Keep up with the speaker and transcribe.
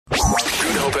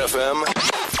FM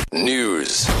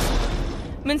News.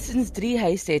 Minstens 3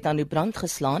 huise het aan die brand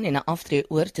geslaan en 'n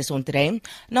aftree-oord is ontruim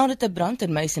nadat 'n brand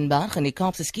in Muizenberg in die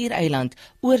Kaapse Skiereiland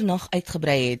oornag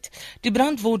uitgebrei het. Die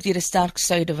brand word deur 'n sterk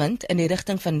suidewind in die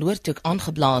rigting van noordhoek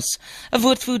aangeblaas. 'n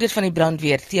Woordvoerder van die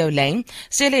brandweer,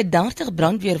 sê hulle het 30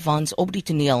 brandweerwaans op die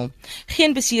toneel.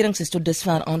 Geen beserings is tot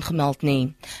dusver aangemeld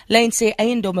nie. Lane sê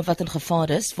eiendomme wat in gevaar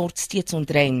is, word steeds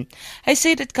ontruim. Hy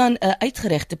sê dit kan 'n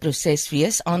uitgeregte proses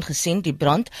wees, aangesien die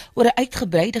brand oor 'n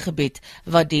uitgebreide gebied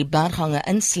wat die berghange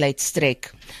insluit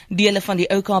strek. Dele van die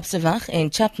Ou Kaapse weg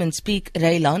en Chapman's Peak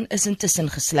Reiland is intussen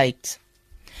gesluit.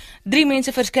 3 mense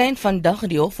verskyn vandag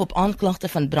in die hof op aanklagte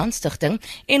van brandstigting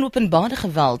en openbare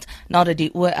geweld nadat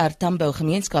die OR Tambo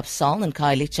gemeenskapssaal in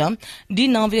Khayelitsha die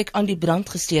naweek aan die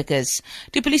brand gesteek is.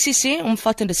 Die polisie sê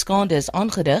omvattende skade is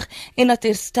aangerig en dat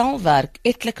herstelwerk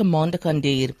etlike maande kan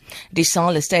duur. Die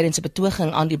saal is tydens 'n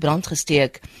betoging aan die brand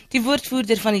gesteek. Die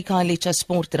woordvoerder van die Khayelitsha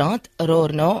Sportraad,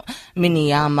 Rorno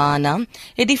Miniamana,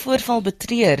 het die voorval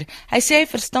betreur. Hy sê hy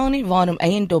verstaan nie waarom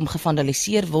eiendom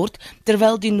gevandaliseer word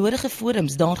terwyl die nodige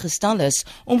forums daar gestel is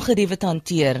om geriewe te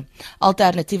hanteer.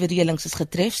 Alternatiewe reëlings is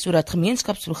getref sodat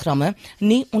gemeenskapsprogramme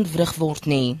nie ontwrig word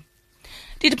nie.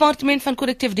 Die departement van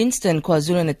korrektiewe dienste in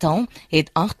KwaZulu-Natal het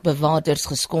 8 bewaarders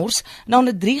geskort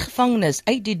nadat 3 gevangenes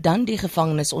uit die Dundee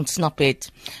gevangenis ontsnap het.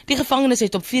 Die gevangenes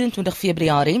het op 24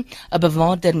 Februarie 'n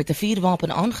bewaarder met 'n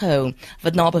vuurwapen aangehou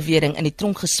wat na bewering in die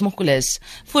tronk gesmokkel is.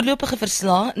 Voorlopige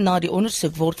verslae na die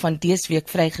ondersoek word van dese week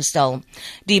vrygestel.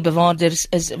 Die bewaarders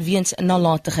is weens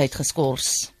nalatigheid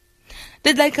geskort.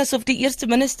 Dit lyk asof die eerste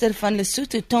minister van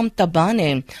Lesotho, Tom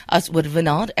Thabane, as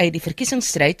oorwinnaar uit die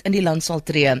verkiesingsstryd in die land sal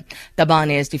tree.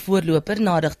 Thabane is die voorloper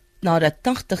nadat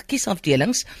 80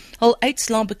 kiesafdelings hul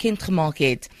uitslae bekend gemaak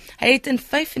het. Hy het in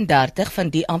 35 van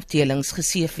die afdelings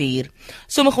geseëvier.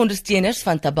 Sommige ondersteuners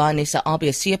van Thabane se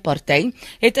ABC-party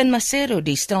het in Maseru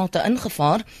die strate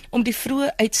ingevaar om die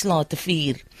vroeë uitslae te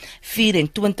vier.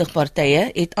 24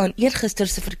 partye het aan eergister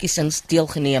se verkiesings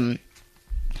deelgeneem.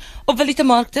 Op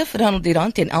valutamarkte verhandel die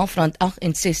rand teen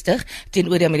R11.68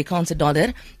 teenoor die Amerikaanse dollar.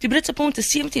 Die Britse pond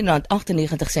is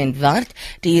R17.98 werd.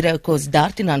 Die euro kos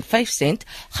R13.05.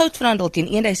 Goud verhandel teen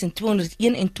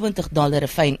 $1,221 'n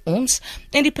fyn ons.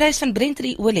 En die prys van Brent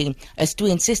olie is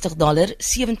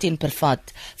 $62.17 per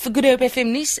vat. Vir Good Hope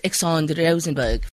FM nuus, ek Rosenberg.